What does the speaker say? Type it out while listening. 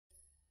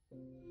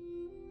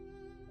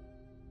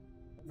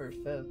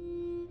November 5th.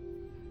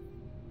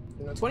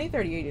 You know,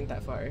 2038 ain't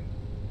that far.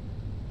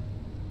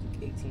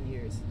 Like 18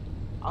 years.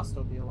 I'll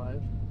still be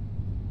alive.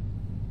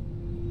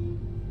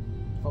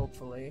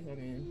 Hopefully, I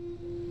mean.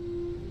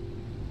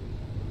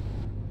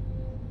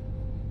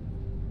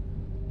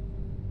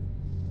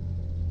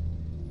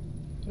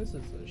 This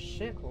is a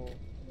shithole.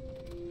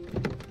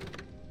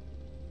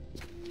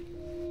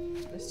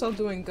 They're still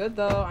doing good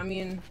though, I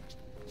mean...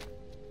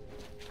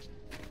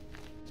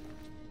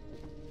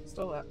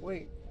 Still at-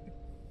 wait.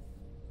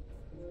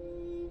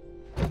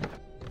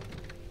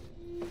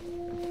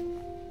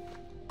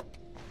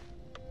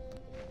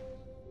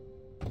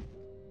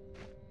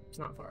 It's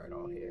not far at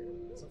all here.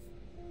 It's a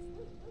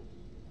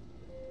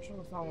show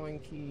the following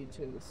key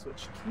to the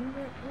switch key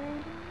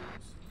range.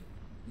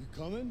 You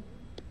coming?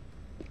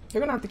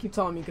 You're gonna have to keep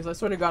telling me because I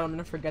swear to God I'm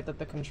gonna forget that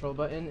the control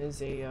button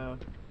is a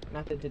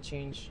method to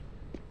change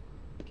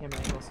camera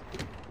angles.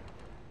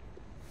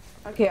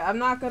 Okay, I'm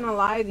not gonna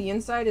lie, the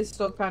inside is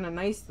still kind of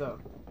nice though.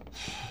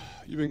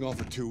 You've been gone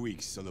for 2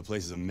 weeks, so the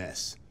place is a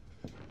mess.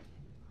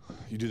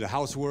 You do the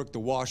housework, the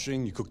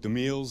washing, you cook the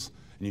meals,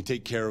 and you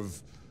take care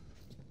of...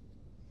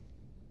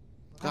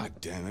 God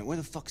damn it, where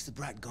the fuck's the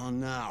brat gone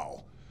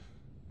now?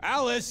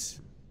 Alice!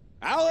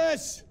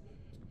 Alice!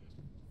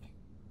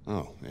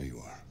 Oh, there you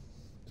are.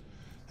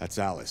 That's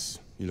Alice.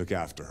 You look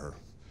after her.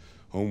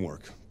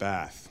 Homework,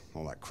 bath,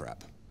 all that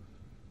crap.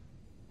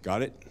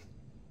 Got it?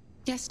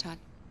 Yes, Todd.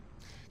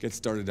 Get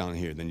started down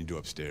here, then you do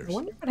upstairs. I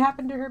wonder what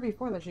happened to her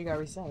before that she got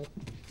reset.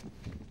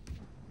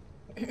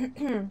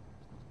 Still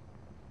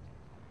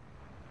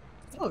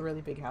a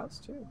really big house,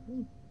 too.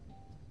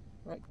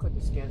 Right click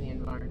to scan the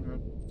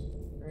environment.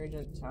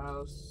 Urgent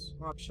tasks,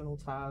 optional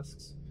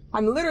tasks.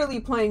 I'm literally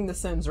playing The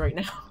Sims right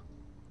now.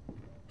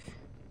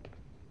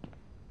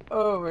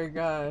 Oh my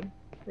god.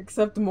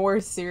 Except more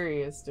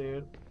serious,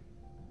 dude.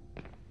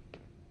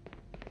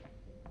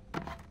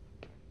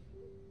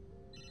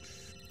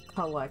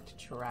 Collect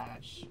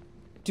trash.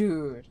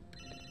 Dude.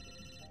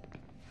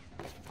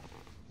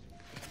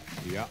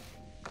 Yeah.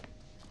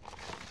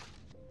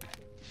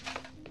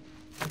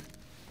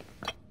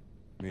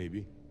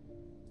 Maybe.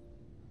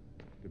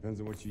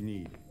 Depends on what you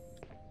need.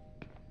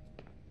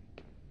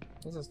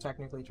 This is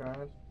technically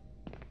trash.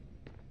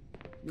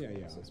 Yeah.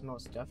 This is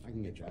most definitely I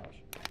can get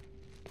trash.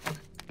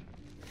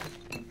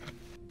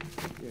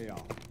 Yeah.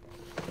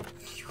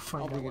 You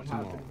find I'll out bring what it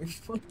tomorrow.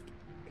 happened.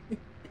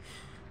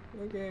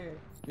 Okay.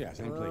 Yeah,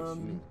 same place.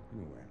 You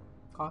know where.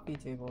 Coffee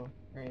table,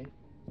 right?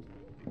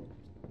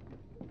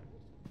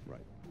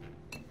 Right.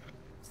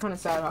 It's kind of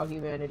sad how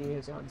humanity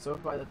has gone so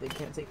far that they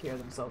can't take care of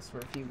themselves for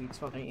a few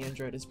weeks while their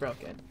android is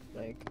broken.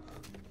 Like,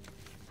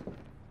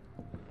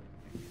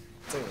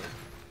 dude.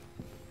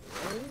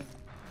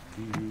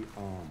 TV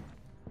on.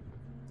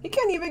 He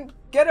can't even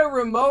get a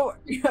remote.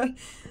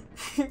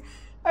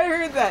 I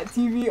heard that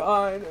TV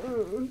on.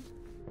 Ooh.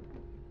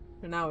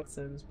 And now it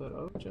Sims, but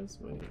oh,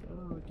 just wait.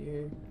 Oh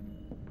dear.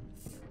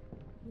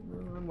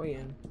 I'm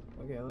waiting.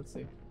 Okay, let's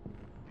see.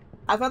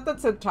 I thought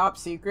that's a top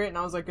secret, and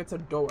I was like, it's a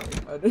door.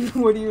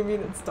 What do you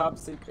mean it's top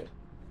secret?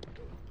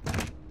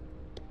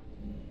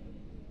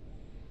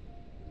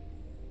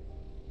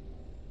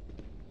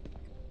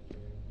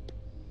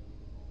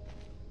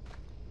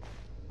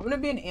 I'm gonna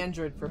be an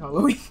android for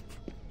Halloween.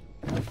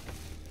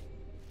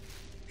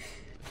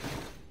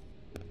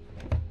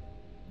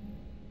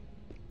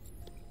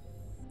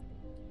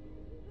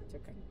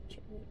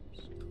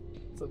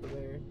 It's over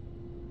there.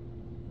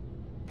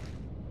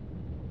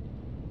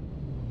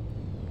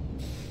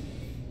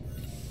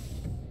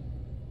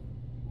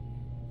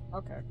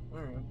 Okay,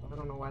 alright. I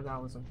don't know why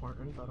that was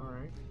important, but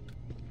alright.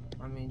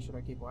 I mean, should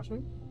I keep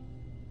watching?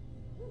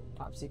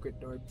 Top secret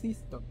door,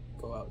 please don't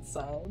go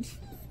outside.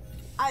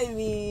 I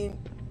mean,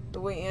 the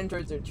way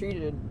androids are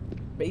treated,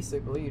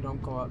 basically, you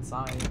don't go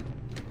outside.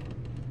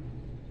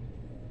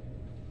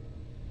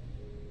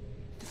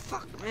 The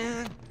fuck,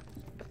 man?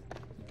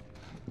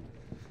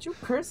 What you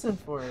cursing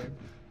for?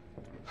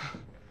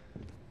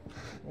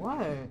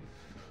 What?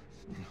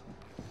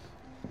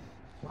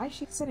 Why is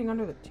she sitting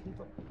under the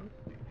table?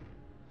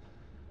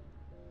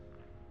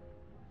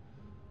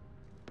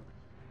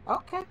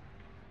 Okay.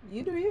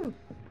 You do you.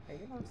 I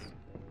guess.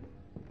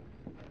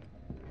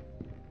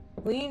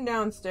 Clean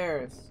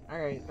downstairs.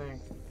 Alright,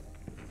 thanks.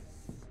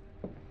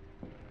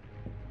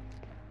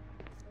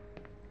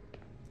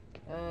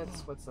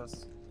 What's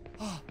this?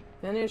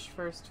 Finish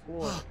first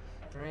floor.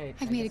 Alright.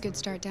 I've made a good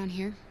start down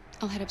here.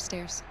 I'll head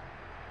upstairs.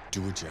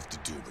 Do what you have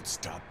to do, but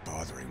stop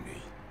bothering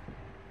me.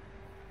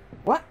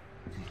 What?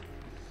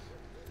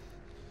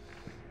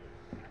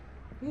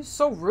 He's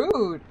so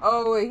rude.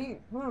 Oh, I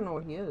don't know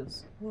what he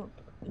is. Well,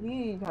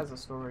 he has a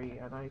story,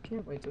 and I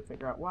can't wait to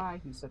figure out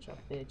why he's such a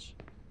bitch.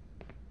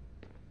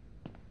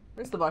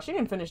 First of all, she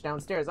didn't finish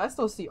downstairs. I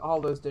still see all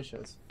those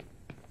dishes.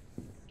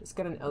 Just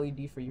get an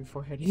LED for your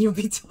forehead and you'll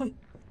be done.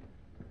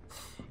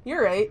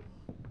 You're right.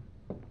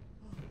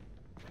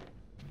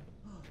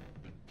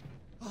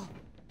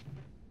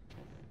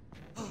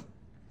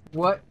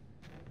 What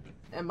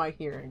am I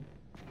hearing?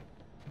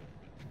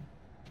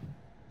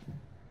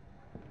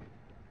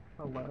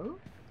 Hello?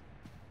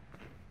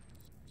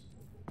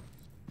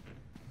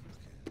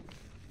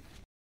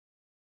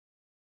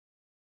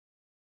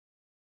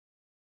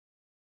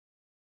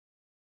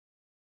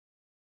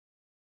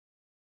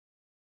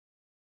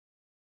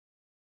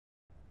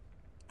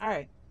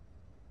 Alright.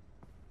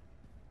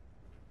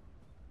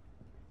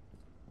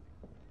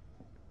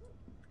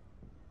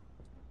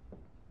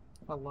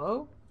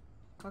 Hello?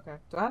 Okay.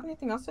 Do I have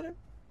anything else to do?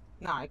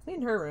 Nah, I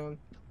cleaned her room.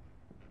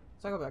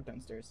 So I go back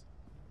downstairs.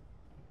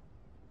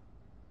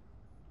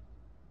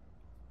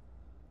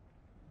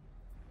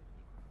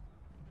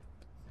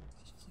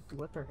 Did she just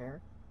whip her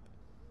hair?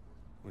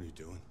 What are you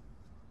doing?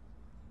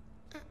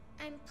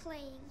 I'm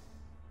playing.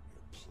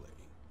 You're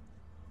playing.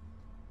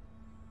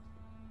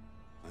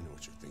 I know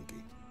what you're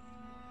thinking.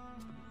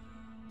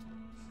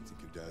 You think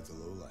your dad's a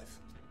lowlife.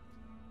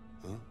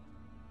 Huh?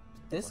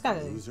 This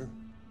Fucking guy. loser.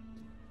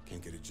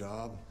 Can't get a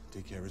job,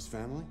 take care of his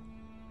family.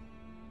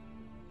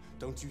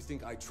 Don't you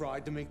think I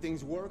tried to make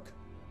things work?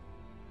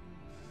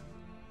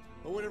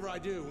 But whatever I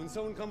do, when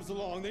someone comes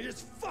along, they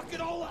just fuck it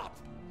all up!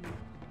 I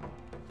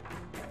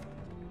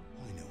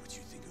know what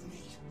you think of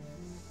me.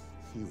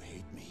 You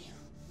hate me.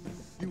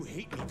 You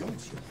hate me,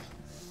 don't you?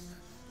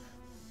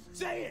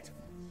 Say it!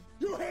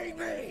 You hate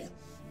me!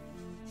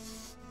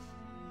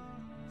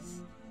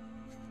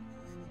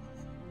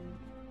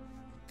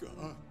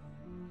 God,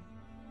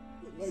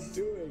 what am I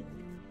doing?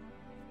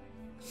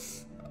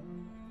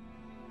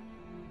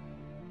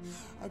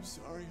 I'm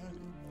sorry, honey.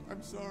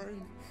 I'm sorry.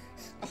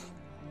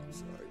 I'm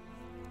sorry.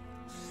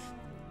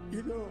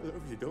 You know I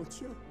love you,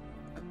 don't you?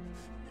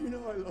 You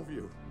know I love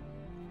you.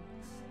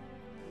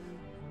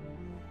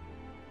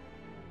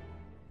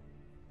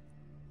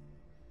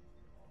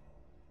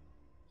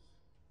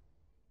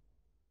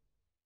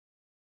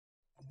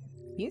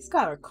 He's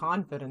got a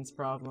confidence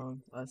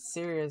problem. A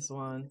serious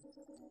one.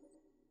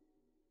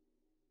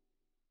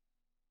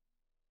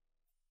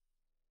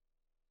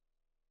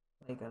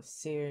 Like a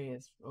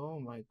serious. Oh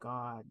my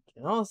god.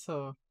 And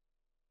also,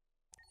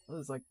 it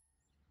was like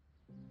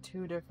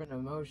two different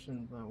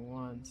emotions at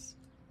once.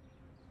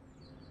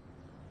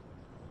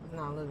 I'm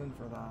not living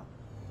for that.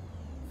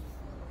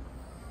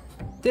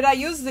 Did I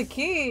use the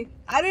key?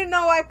 I didn't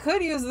know I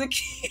could use the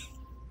key.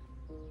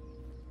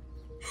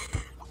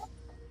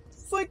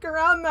 It's like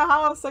around the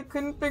house. I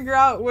couldn't figure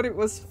out what it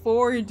was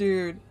for,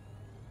 dude.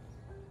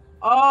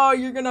 Oh,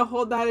 you're gonna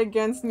hold that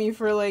against me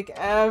for like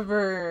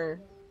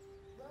ever.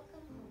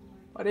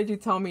 Why did you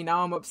tell me?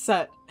 Now I'm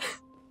upset.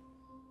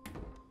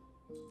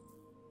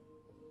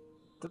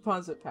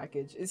 Deposit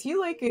package. Is he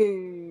like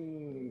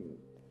a...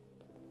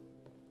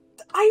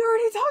 I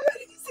already told you I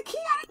didn't use the key.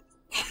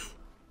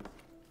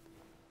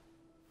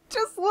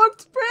 Just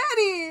looked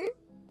pretty.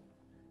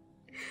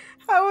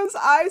 How was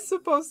I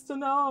supposed to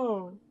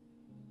know?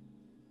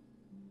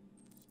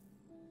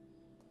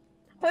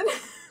 And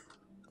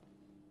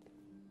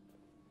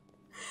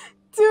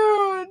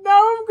dude,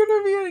 now I'm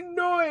gonna be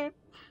annoyed.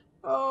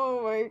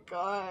 Oh my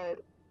god.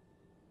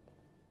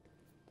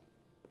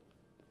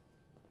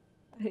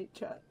 I hate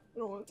chat. I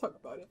don't want to talk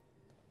about it.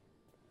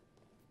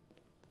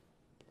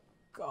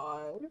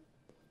 God.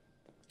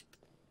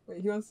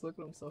 Wait, he wants to look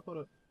at himself. Hold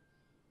up.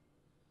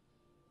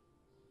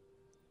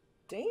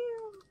 Damn.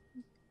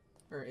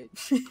 Alright.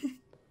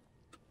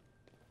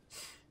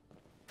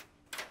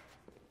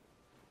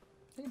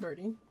 Hey,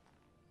 birdie.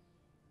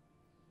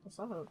 What's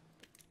up?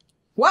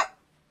 What?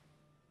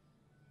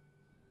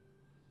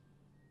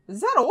 Is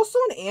that also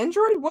an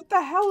android? What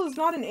the hell is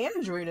not an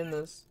android in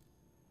this?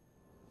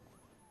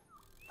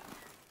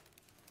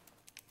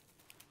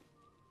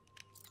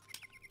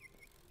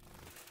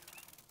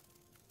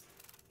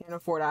 Can't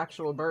afford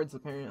actual birds,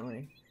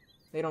 apparently.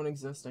 They don't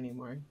exist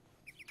anymore.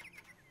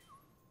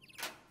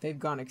 They've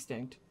gone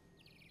extinct.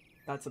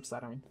 That's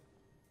upsetting.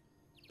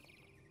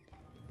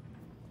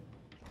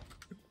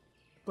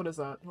 What is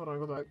that? Hold on,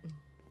 go back.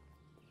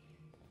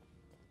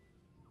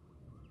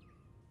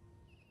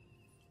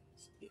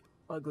 It's the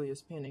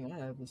ugliest painting I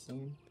have ever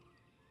seen.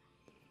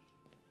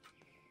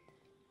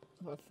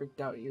 How freaked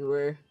out you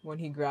were when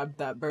he grabbed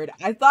that bird.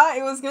 I thought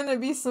it was gonna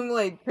be some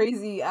like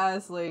crazy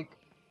ass like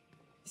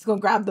he's gonna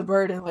grab the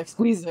bird and like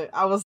squeeze it.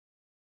 I was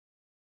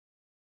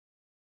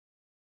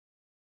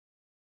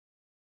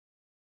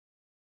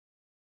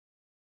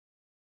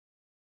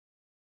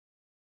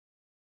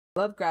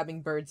love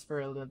grabbing birds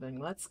for a living.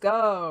 Let's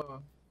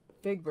go.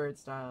 Big bird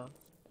style.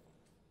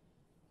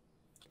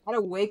 How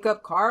to wake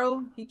up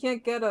Carl? He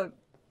can't get an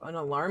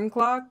alarm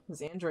clock?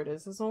 His android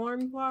is his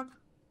alarm clock?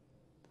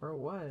 Or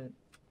what?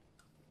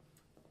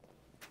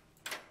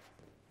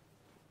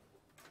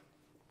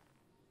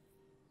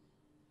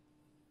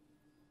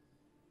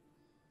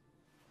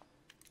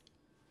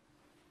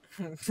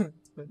 It's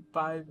been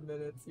 5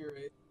 minutes, you're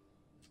right.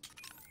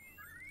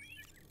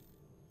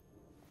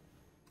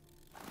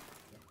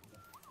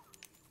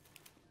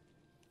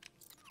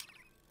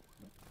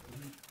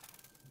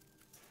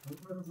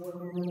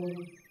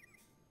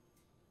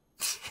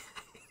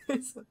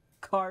 There's a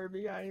car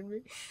behind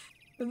me.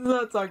 Let's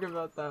not talk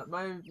about that.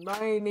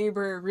 My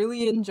neighbor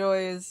really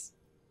enjoys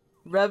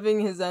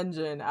revving his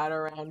engine at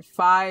around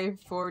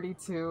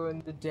 5:42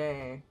 in the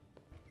day.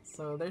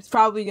 So there's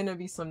probably gonna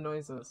be some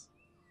noises.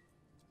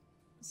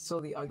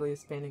 Still the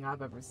ugliest painting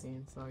I've ever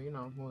seen, so you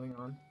know, moving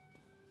on.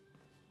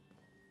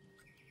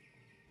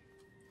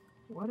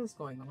 What is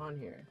going on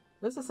here?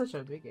 This is such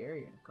a big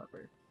area to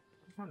cover.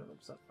 I'm kind of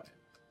upset by it.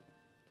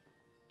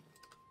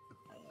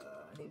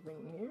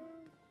 Anything here?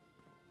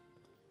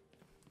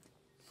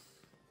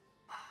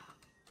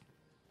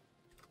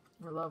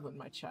 I love when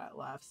my chat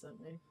laughs at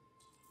me.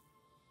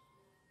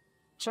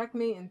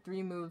 Checkmate in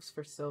 3 moves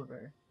for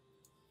silver.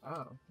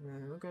 Oh,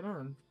 look at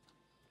him.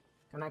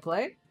 Can I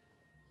play?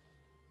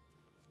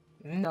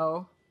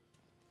 No.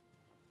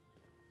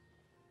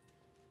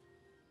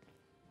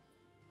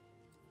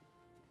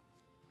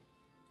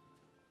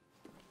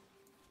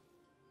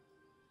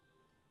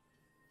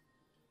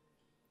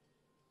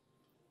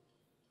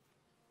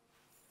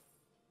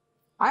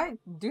 I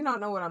do not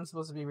know what I'm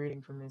supposed to be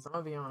reading from these, I'm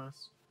gonna be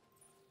honest.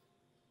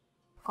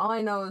 All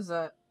I know is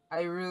that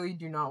I really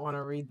do not want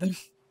to read them.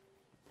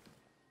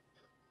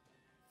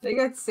 They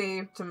get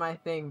saved to my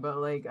thing, but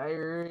like, I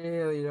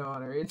really don't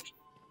want to read them.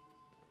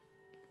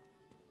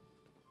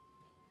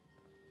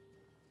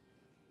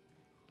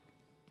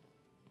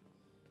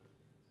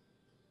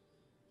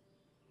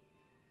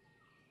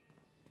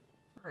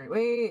 Alright,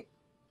 wait!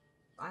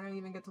 I don't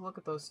even get to look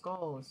at those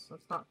skulls.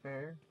 That's not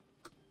fair.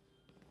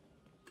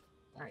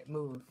 Alright,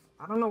 move.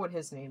 I don't know what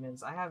his name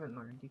is. I haven't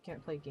learned. You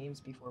can't play games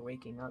before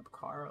waking up.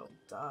 Carl,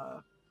 duh.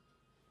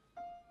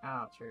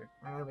 Oh, true.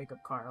 I gotta wake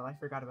up Carl. I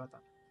forgot about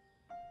that.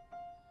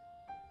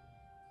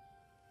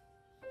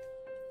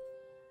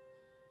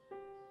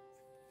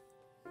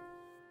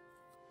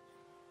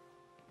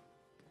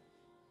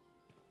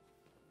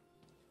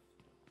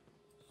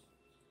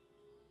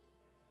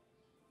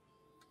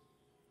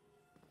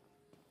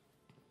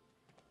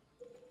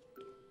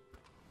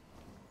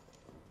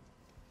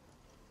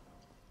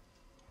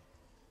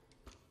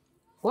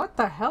 What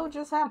the hell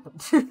just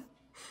happened?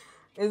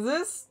 Is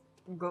this...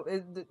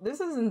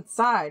 This is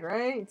inside,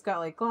 right? It's got,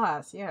 like,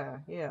 glass. Yeah,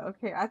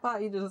 okay. I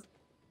thought you just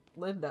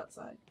lived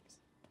outside.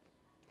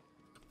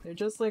 They're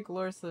just like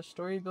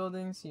lore/story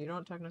buildings, so you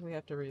don't technically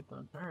have to read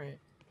them. Alright.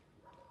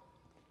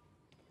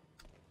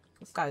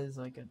 This guy is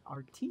like an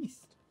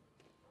artiste.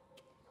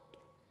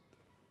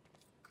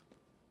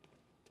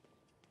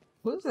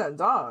 Who's that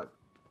dog?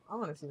 I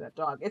want to see that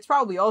dog. It's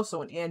probably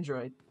also an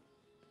android.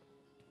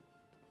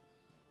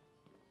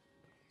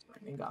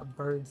 They got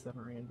birds that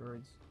are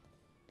androids.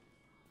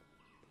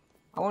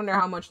 I wonder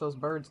how much those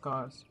birds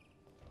cost.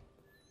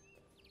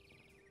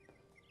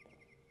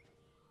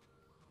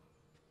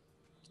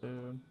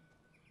 Dude.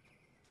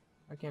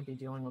 I can't be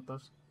dealing with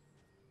this.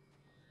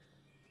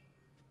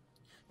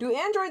 Do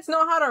androids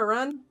know how to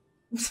run?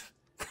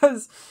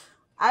 Because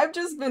I've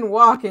just been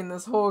walking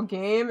this whole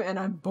game and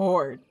I'm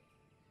bored.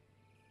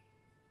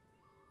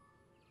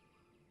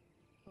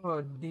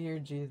 Oh dear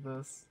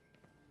Jesus.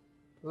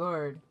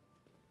 Lord.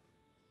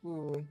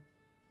 Ooh.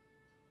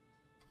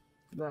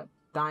 That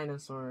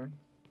dinosaur.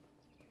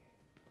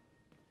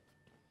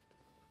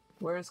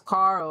 Where's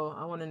Carl?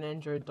 I want an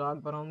android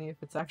dog, but only if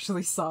it's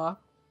actually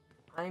soft.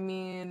 I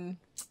mean,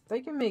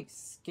 they can make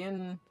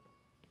skin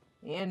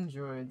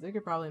androids. They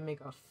could probably make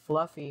a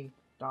fluffy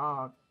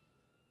dog.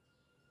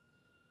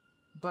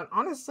 But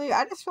honestly,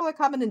 I just feel like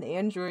having an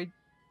android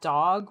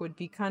dog would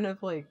be kind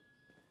of like...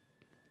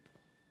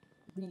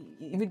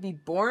 It would be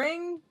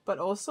boring, but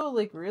also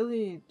like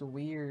really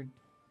weird.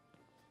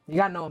 You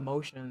got no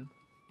emotion.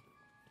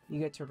 You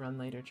get to run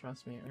later,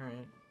 trust me.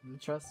 Alright, I'm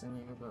trusting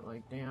you, but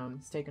like, damn,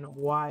 it's taking a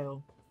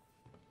while.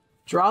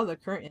 Draw the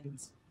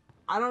curtains.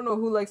 I don't know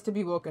who likes to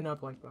be woken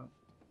up like that.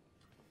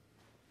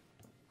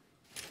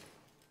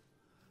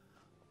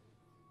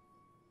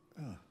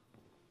 Oh.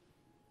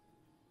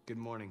 Good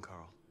morning,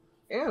 Carl.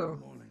 Ew. Good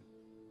morning.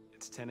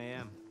 It's 10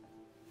 a.m.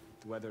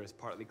 The weather is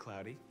partly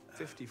cloudy,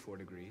 54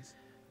 degrees,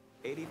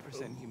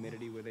 80%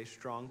 humidity with a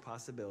strong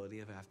possibility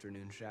of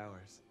afternoon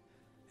showers.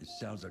 It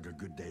sounds like a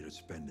good day to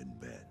spend in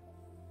bed.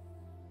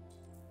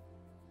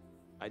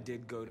 I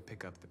did go to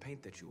pick up the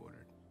paint that you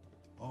ordered.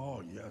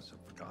 Oh, yes,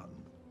 I've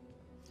forgotten.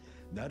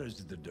 That is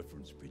the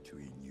difference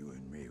between you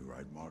and me,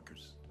 right,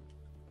 Marcus?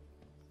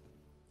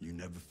 You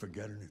never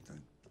forget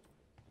anything.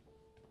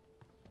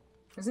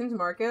 His name's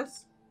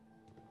Marcus?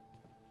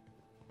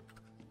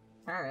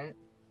 Alright,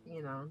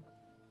 you know.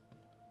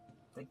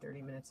 Like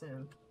 30 minutes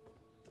in.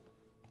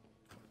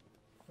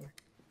 Here.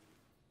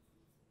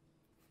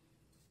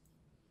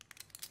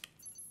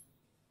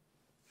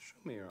 Show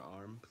me your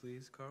arm,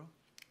 please, Carl.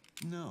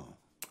 No.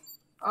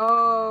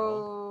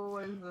 Oh,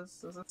 what is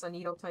this? Is this a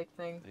needle type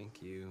thing?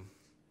 Thank you.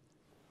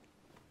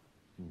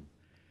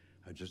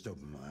 I just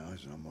opened my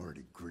eyes and I'm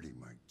already gritting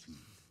my teeth.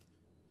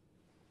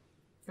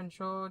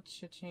 Control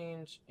to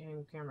change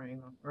in camera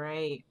angle.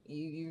 Right.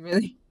 You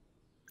really...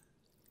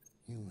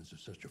 Humans are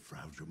such a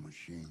fragile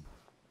machine.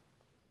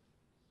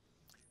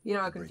 You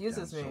know, it They break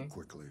confuses down me. so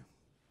quickly.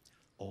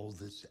 All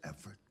this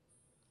effort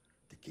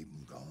to keep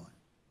them going.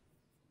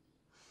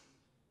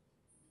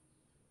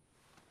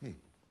 Hey,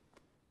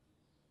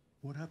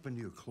 what happened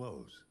to your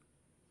clothes?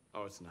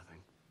 Oh, it's nothing.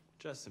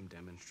 Just some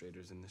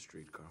demonstrators in the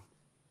street, Carl.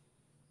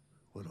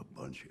 What a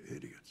bunch of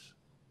idiots.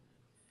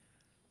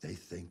 They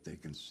think they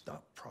can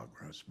stop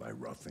progress by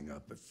roughing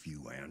up a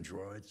few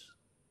androids?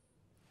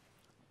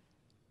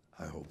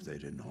 I hope they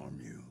didn't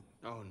harm you.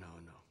 Oh, no,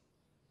 no.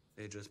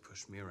 They just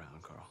pushed me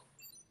around, Carl.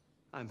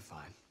 I'm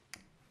fine.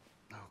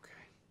 Okay.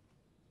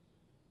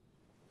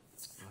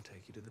 I'll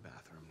take you to the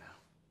bathroom now.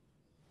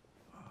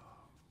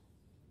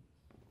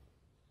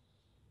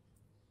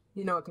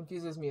 You know what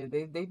confuses me?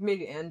 They've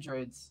made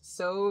androids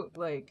so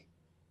like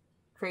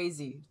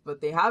crazy,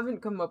 but they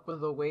haven't come up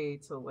with a way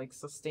to like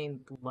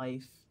sustain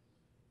life.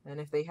 And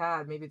if they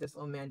had, maybe this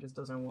old man just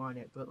doesn't want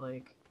it, but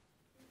like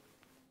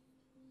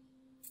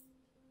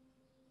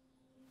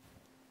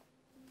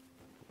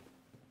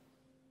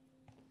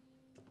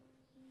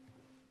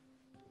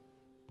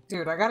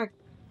dude, I gotta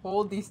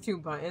hold these two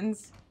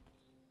buttons.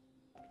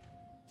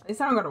 At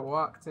least I don't gotta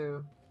walk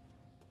too.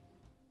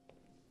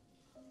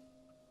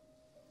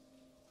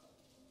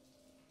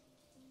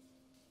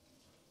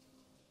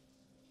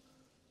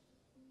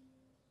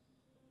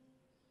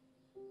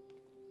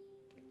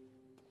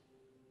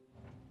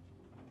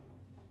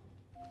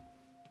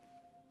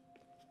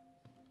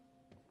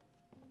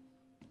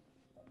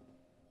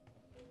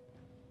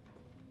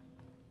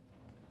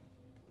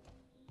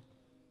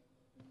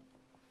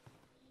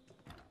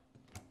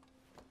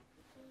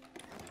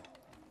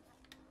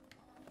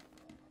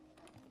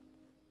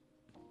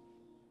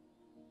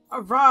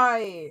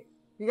 Alright!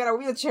 We got a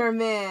wheelchair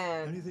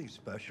man! Anything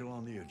special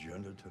on the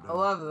agenda today? I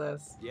love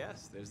this.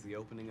 Yes, there's the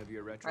opening of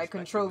your I retrospective.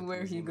 control at the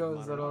where he Museum of goes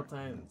Modern at all Art.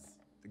 times.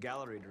 The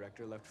gallery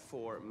director left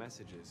 4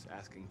 messages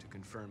asking to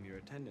confirm your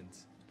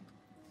attendance.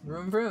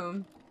 Vroom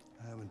vroom.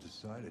 I haven't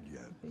decided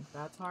yet. I think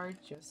that's hard,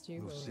 just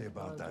you. We'll see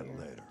about that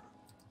later.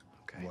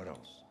 Okay. What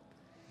else?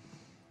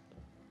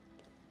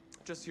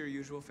 Just your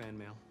usual fan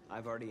mail.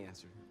 I've already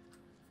answered.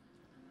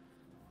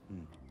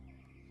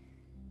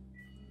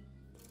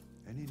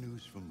 Any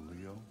news from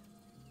Leo?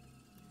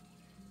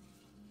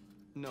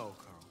 No,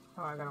 Carl.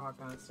 Oh, I gotta walk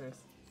down the stairs.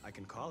 I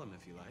can call him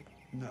if you like.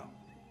 No.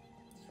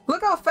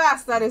 Look how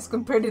fast that is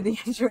compared to the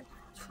intro.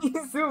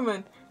 He's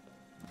zooming.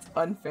 It's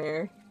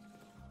unfair.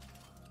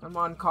 Come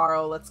on,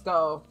 Carl, let's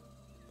go.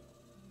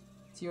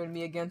 It's you and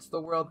me against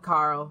the world,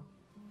 Carl.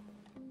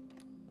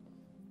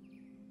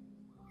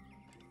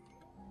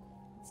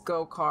 Let's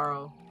go,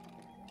 Carl.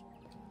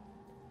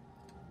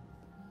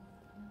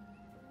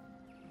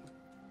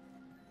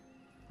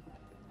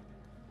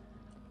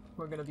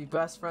 We're gonna be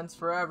best friends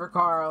forever,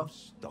 Carl. I'm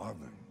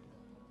starving.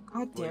 God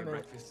Well, damn your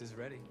it. breakfast is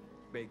ready.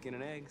 Bacon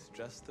and eggs,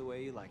 just the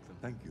way you like them.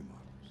 Thank you,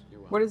 Marcus. You're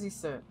welcome. Where does he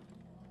sit?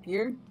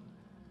 Here?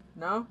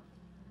 No?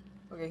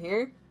 Okay,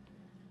 here?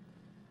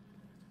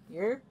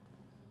 Here?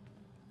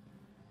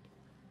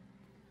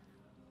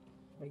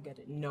 I get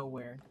it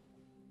nowhere.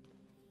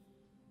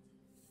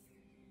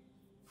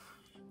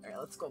 Alright,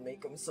 let's go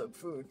make him some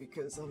food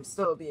because I'm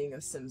still being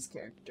a Sims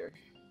character.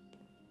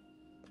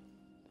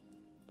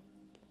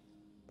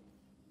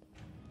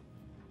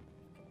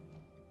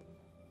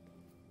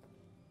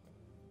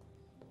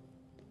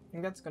 I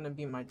think that's gonna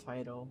be my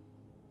title.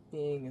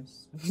 Being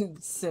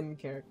a sim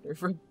character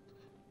for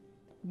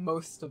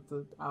most of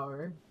the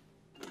hour.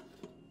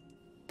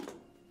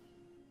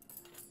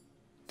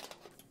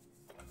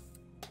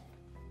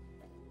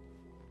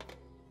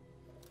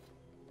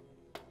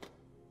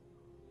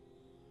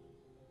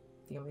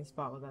 The only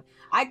spot with that.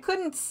 I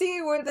couldn't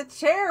see where the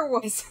chair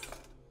was.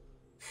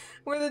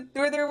 where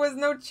there was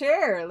no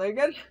chair. Like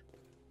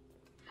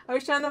I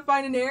was trying to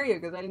find an area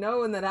because I know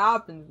when that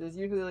happens, there's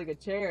usually like a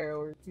chair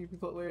or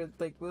people where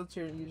like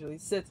wheelchair usually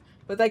sits,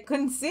 but I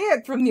couldn't see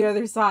it from the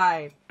other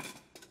side.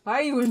 Why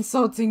are you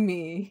insulting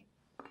me?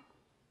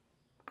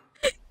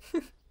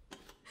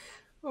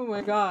 Oh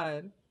my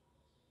god.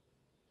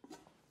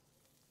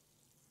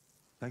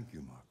 Thank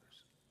you,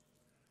 Marcus.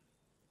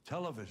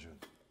 Television.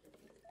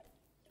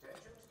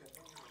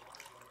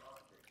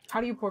 How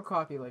do you pour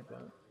coffee like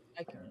that?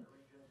 I can't.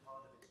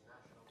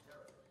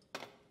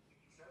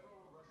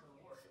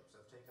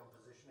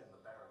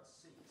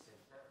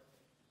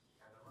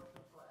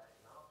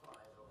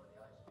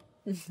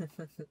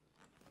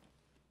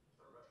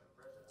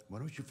 Why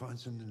don't you find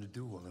something to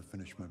do while I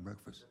finish my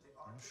breakfast?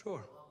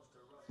 Sure.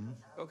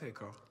 Okay,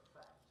 Carl.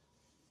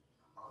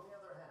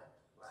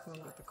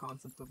 Still not the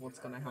concept of what's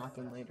gonna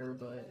happen later,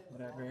 but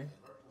whatever.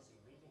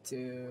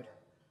 Dude,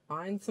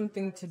 find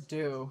something to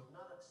do.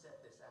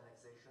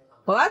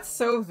 Well, that's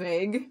so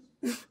vague.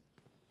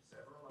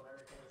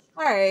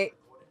 Alright.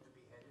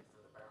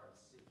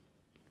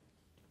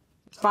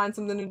 Find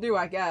something to do,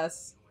 I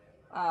guess.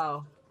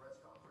 Oh.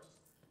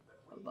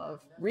 I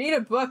love. Read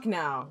a book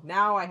now.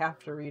 Now I have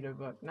to read a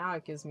book. Now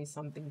it gives me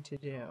something to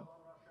do.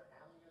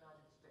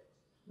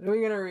 What are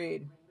we gonna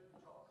read?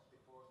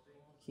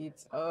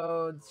 Keats'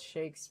 Odes,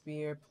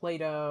 Shakespeare,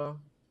 Plato.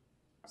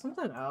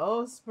 Something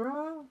else,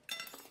 bro?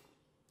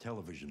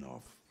 Television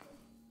off.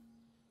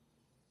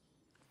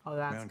 Oh,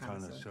 that's Man kind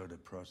kind of of so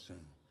depressing.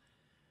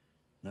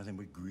 Nothing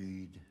but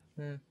greed,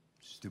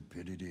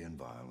 stupidity, and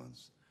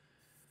violence.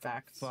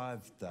 facts.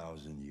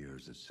 5,000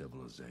 years of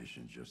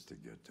civilization just to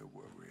get to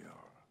where we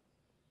are.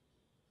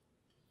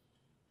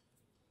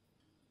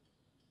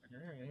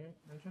 Alright,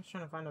 I'm just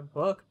trying to find a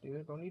book,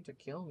 dude. Don't need to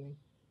kill me.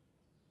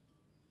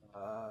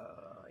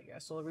 I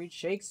guess I'll read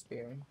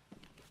Shakespeare.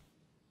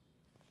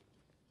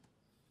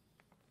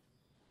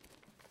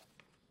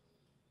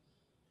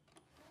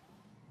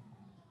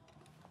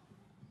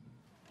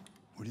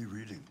 What are you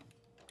reading?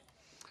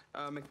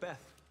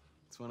 Macbeth.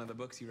 It's one of the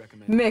books you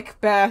recommended.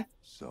 Macbeth.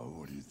 So,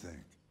 what do you think?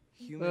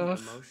 Human Ugh.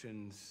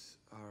 emotions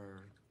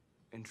are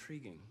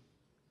intriguing,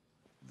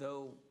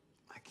 though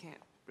I can't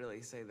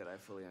really say that I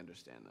fully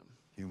understand them.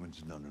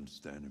 Humans don't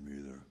understand them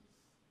either.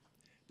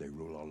 They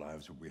rule our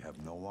lives, but we have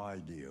no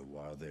idea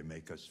why they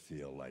make us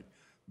feel like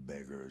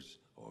beggars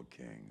or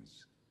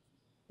kings.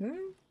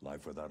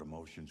 Life without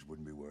emotions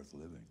wouldn't be worth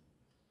living.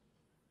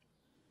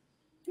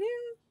 Yeah.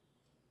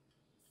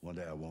 One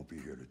day I won't be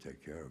here to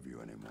take care of you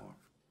anymore.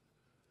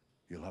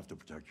 You'll have to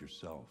protect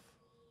yourself,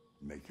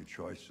 make your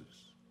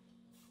choices,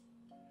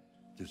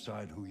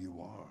 decide who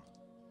you are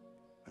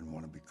and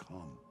want to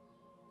become.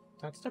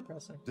 That's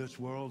depressing. This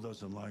world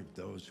doesn't like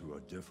those who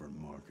are different,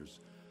 Marcus.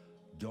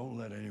 Don't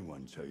let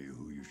anyone tell you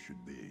who you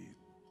should be.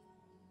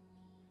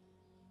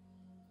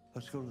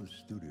 Let's go to the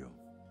studio.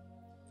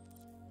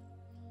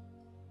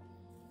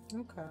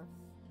 Okay.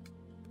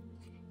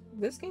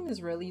 This game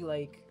is really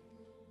like,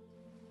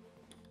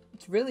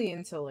 it's really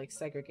into like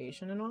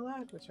segregation and all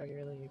that, which I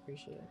really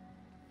appreciate.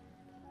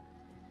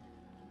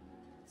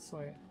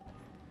 Swear.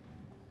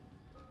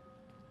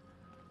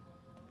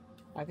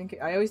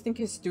 I always think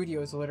his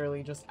studio is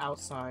literally just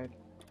outside.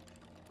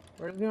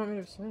 Where do you want me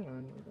to sit? I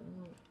don't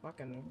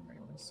fucking know where I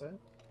want to sit.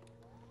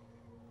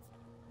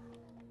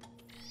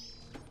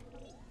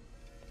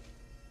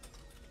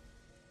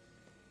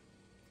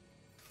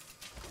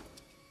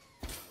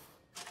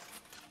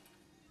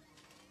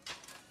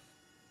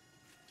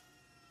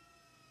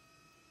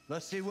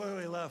 Let's see where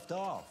we left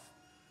off.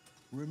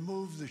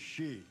 Remove the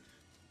sheet.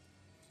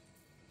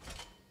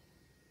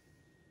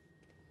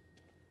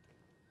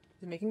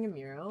 Is it making a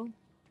mural?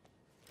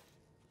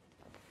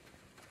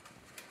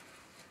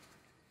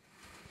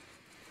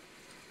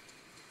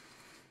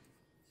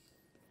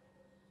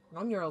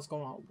 No murals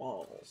going on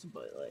walls,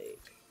 but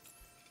like,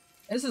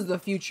 this is the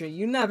future.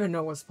 You never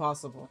know what's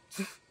possible.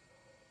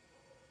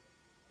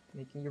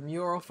 Making your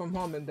mural from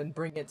home and then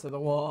bring it to the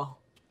wall.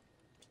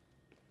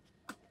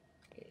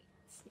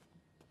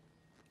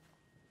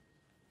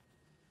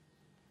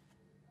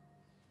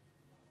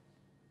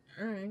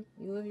 Alright,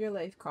 you live your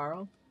life,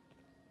 Carl.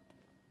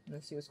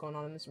 Let's see what's going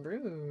on in this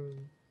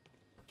room.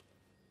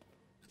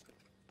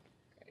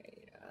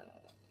 Okay,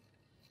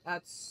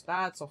 that's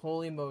a whole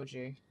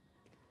emoji.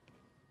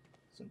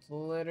 So it's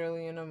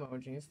literally an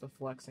emoji. It's the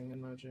flexing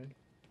emoji.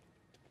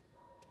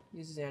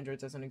 Uses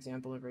androids as an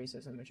example of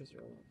racism, which is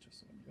really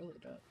interesting. It really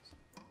does.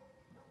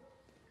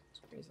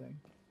 It's crazy.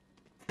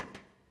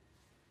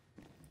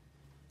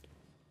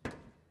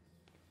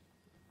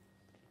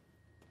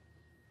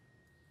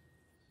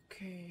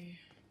 Okay.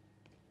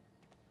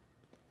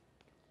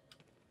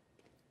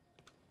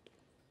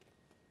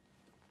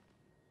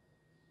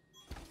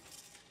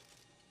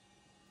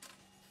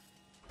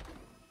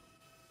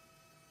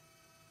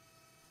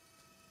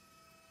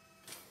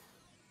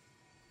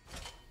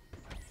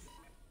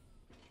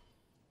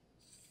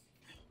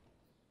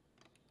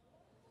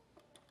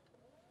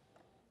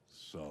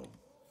 So,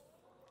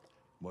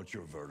 what's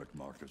your verdict,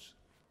 Marcus?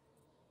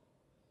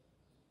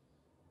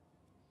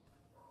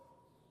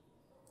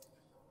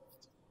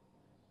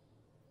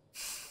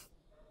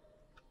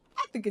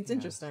 I think it's Yes,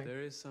 interesting.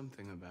 there is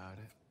something about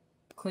it.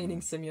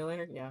 Cleaning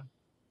simulator, yeah.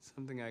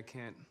 Something I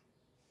can't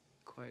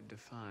quite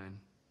define.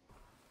 I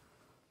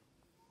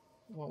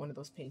want one of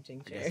those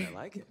painting I chairs. guess I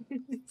like it.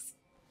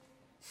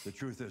 The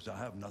truth is, I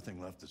have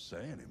nothing left to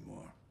say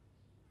anymore.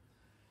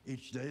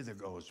 Each day that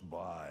goes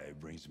by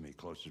brings me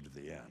closer to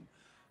the end.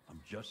 I'm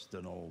just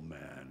an old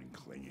man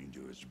clinging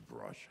to his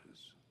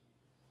brushes.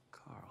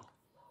 Carl.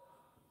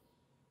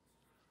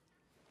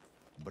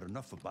 But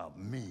enough about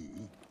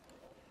me.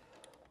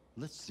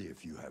 Let's see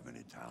if you have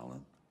any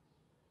talent.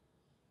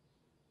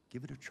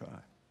 Give it a try.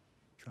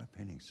 Try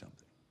painting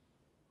something.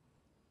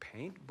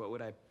 Paint? What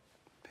would I...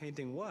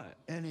 Painting what?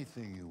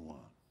 Anything you want.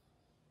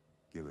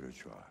 Give it a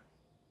try.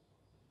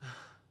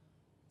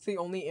 It's the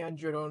only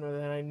android owner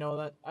that I know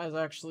that has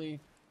actually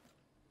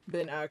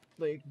been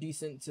like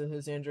decent to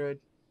his android.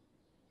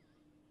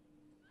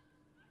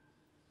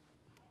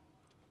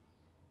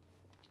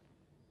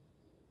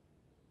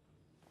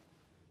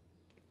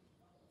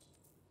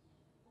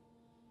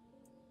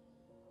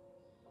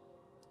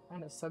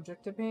 And a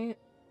subject to paint?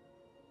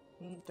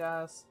 Paint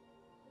dust.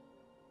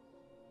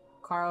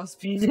 Carl's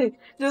painting.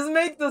 Just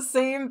make the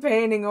same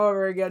painting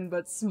over again,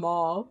 but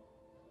small.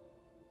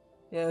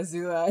 Yeah, let's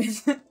do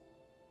that.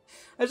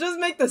 Let's just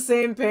make the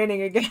same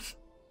painting again.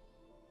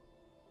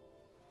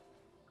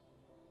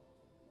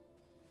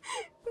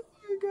 Oh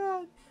my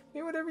god.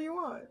 Paint whatever you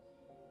want.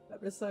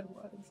 Never said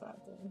what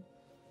exactly.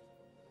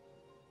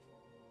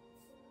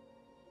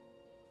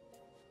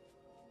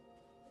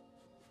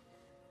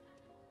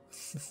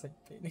 It's the same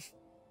painting.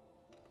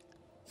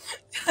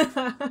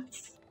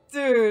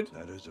 Dude.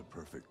 That is a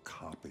perfect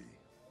copy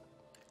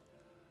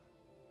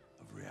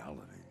of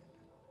reality.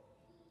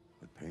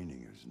 But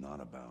painting is not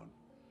about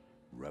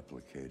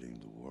replicating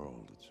the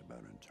world. It's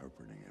about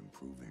interpreting,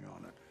 improving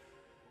on it,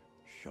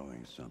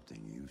 showing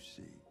something you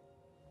see.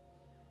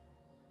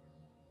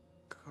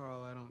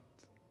 Carl, I don't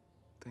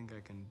think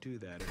I can do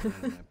that if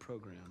I'm in my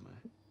program.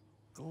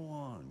 Go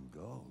on,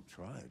 go.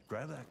 Try it.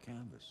 Grab that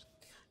canvas.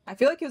 I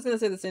feel like he was gonna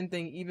say the same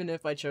thing even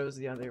if I chose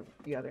the other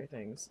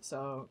things.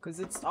 So, because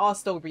it's all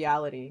still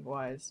reality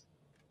wise.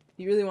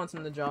 He really wants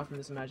him to draw from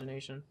his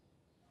imagination.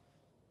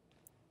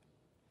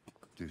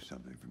 Do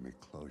something for me.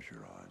 Close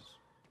your eyes.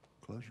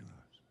 Close your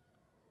eyes.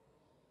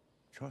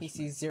 Trust He me.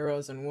 sees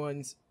zeros and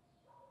ones.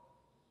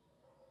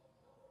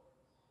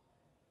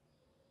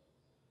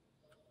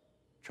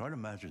 Try to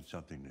imagine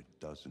something that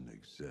doesn't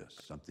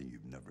exist, something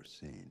you've never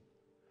seen.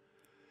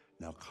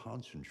 Now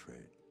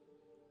concentrate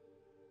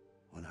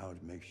on how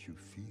it makes you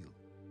feel,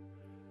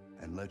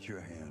 and let your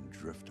hand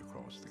drift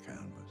across the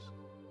canvas.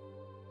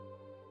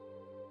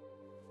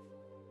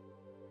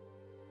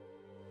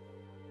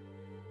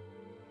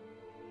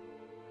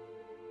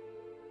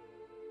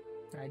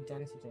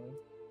 Identity.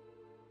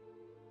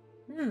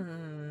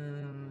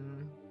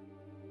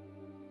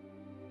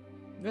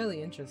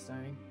 Really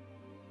interesting.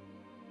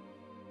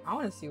 I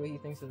want to see what he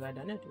thinks his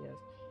identity is.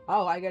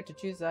 Oh, I get to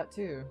choose that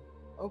too.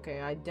 Okay,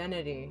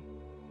 identity.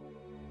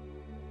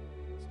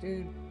 Let's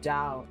do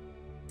doubt.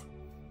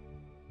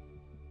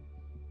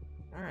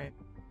 Alright.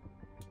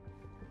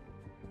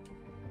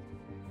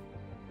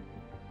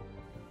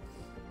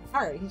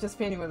 Alright, he's just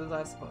painting with his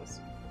eyes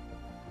closed.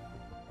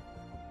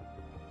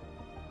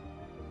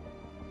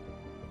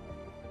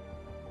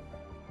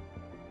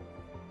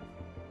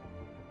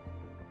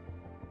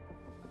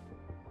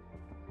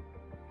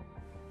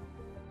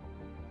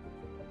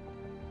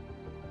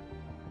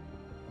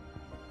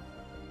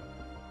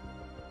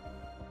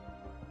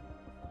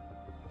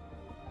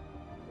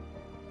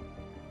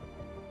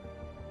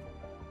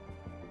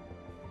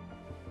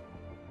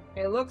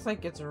 It looks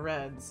like it's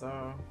red, so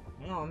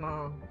I don't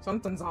know.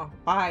 Something's on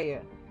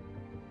fire.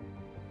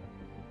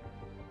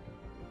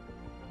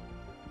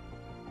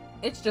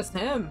 It's just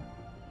him,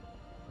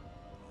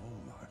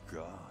 Oh my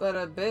God. but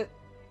a bit.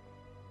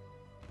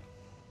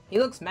 He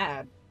looks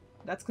mad.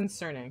 That's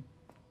concerning.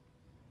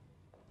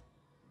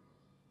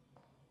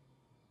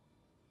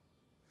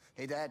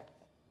 Hey, Dad.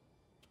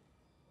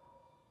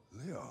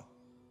 Leo.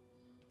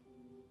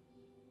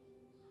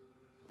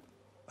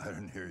 I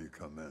didn't hear you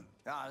come in.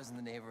 Oh, I was in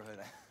the neighborhood.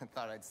 I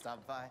thought I'd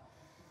stop by.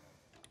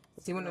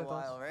 Is he one Been a of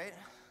those? while, right?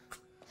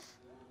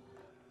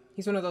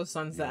 He's one of those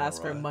sons that You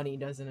ask for alright? money,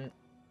 doesn't it?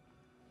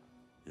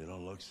 You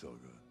don't look so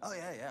good. Oh,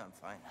 yeah, I'm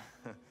fine.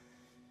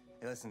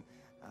 Hey, listen,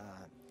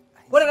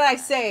 What did I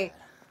say?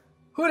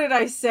 Who did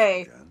I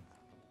say? Again?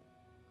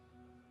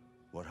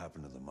 What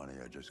happened to the money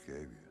I just gave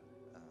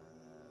you?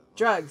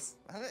 Drugs.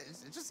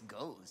 it just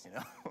goes, you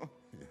know?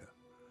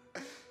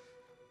 Yeah.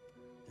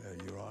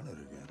 Yeah, you're on it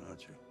again,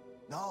 aren't you?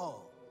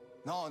 No,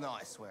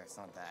 I swear it's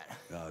not that.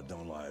 No,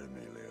 don't lie to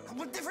me, Leo.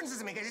 What difference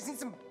does it make? I just need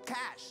some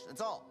cash,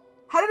 that's all.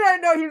 How did I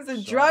know he was a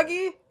So,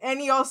 druggie and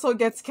he also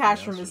gets cash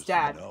The from his answer's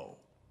dad? No.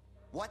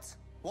 What?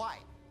 Why?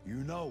 You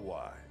know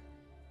why.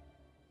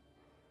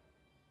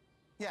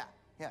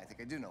 Yeah, I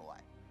think I do know why.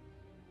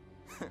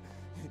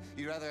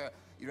 you'd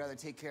rather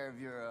take care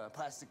of your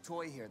plastic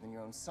toy here than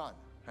your own son,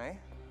 right?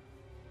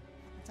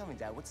 Tell me,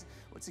 Dad, what's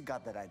he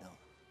got that I don't?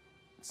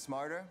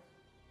 Smarter?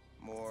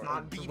 More not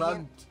obedient?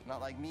 drugged. Not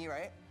like me,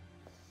 right?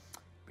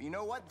 But you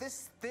know what?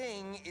 This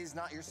thing is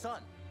not your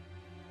son.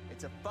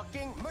 It's a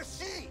fucking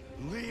machine!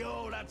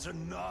 Leo, that's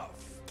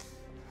enough.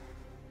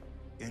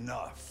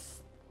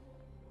 Enough.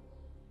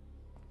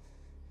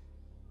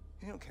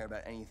 You don't care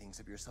about anything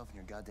except yourself and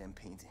your goddamn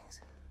paintings.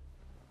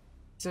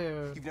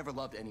 Dude, You've never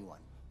loved anyone.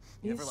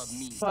 You never loved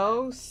me. he's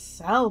so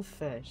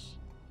selfish.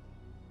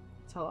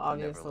 It's how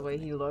obvious never the loved way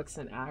me. he looks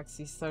and acts.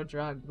 He's so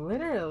drugged.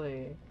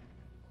 Literally.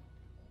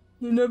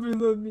 You never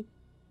loved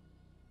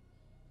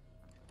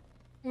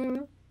me.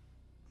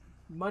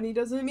 Money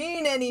doesn't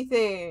mean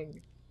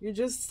anything. You're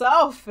just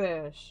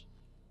selfish.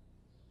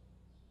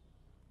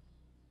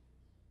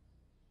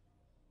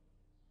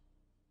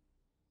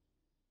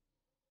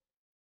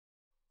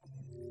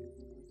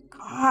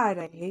 God,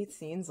 I hate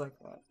scenes like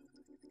that.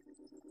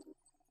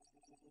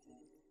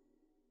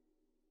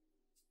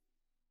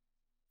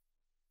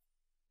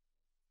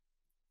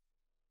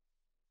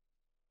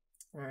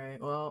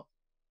 Alright, well,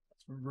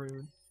 that's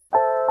rude.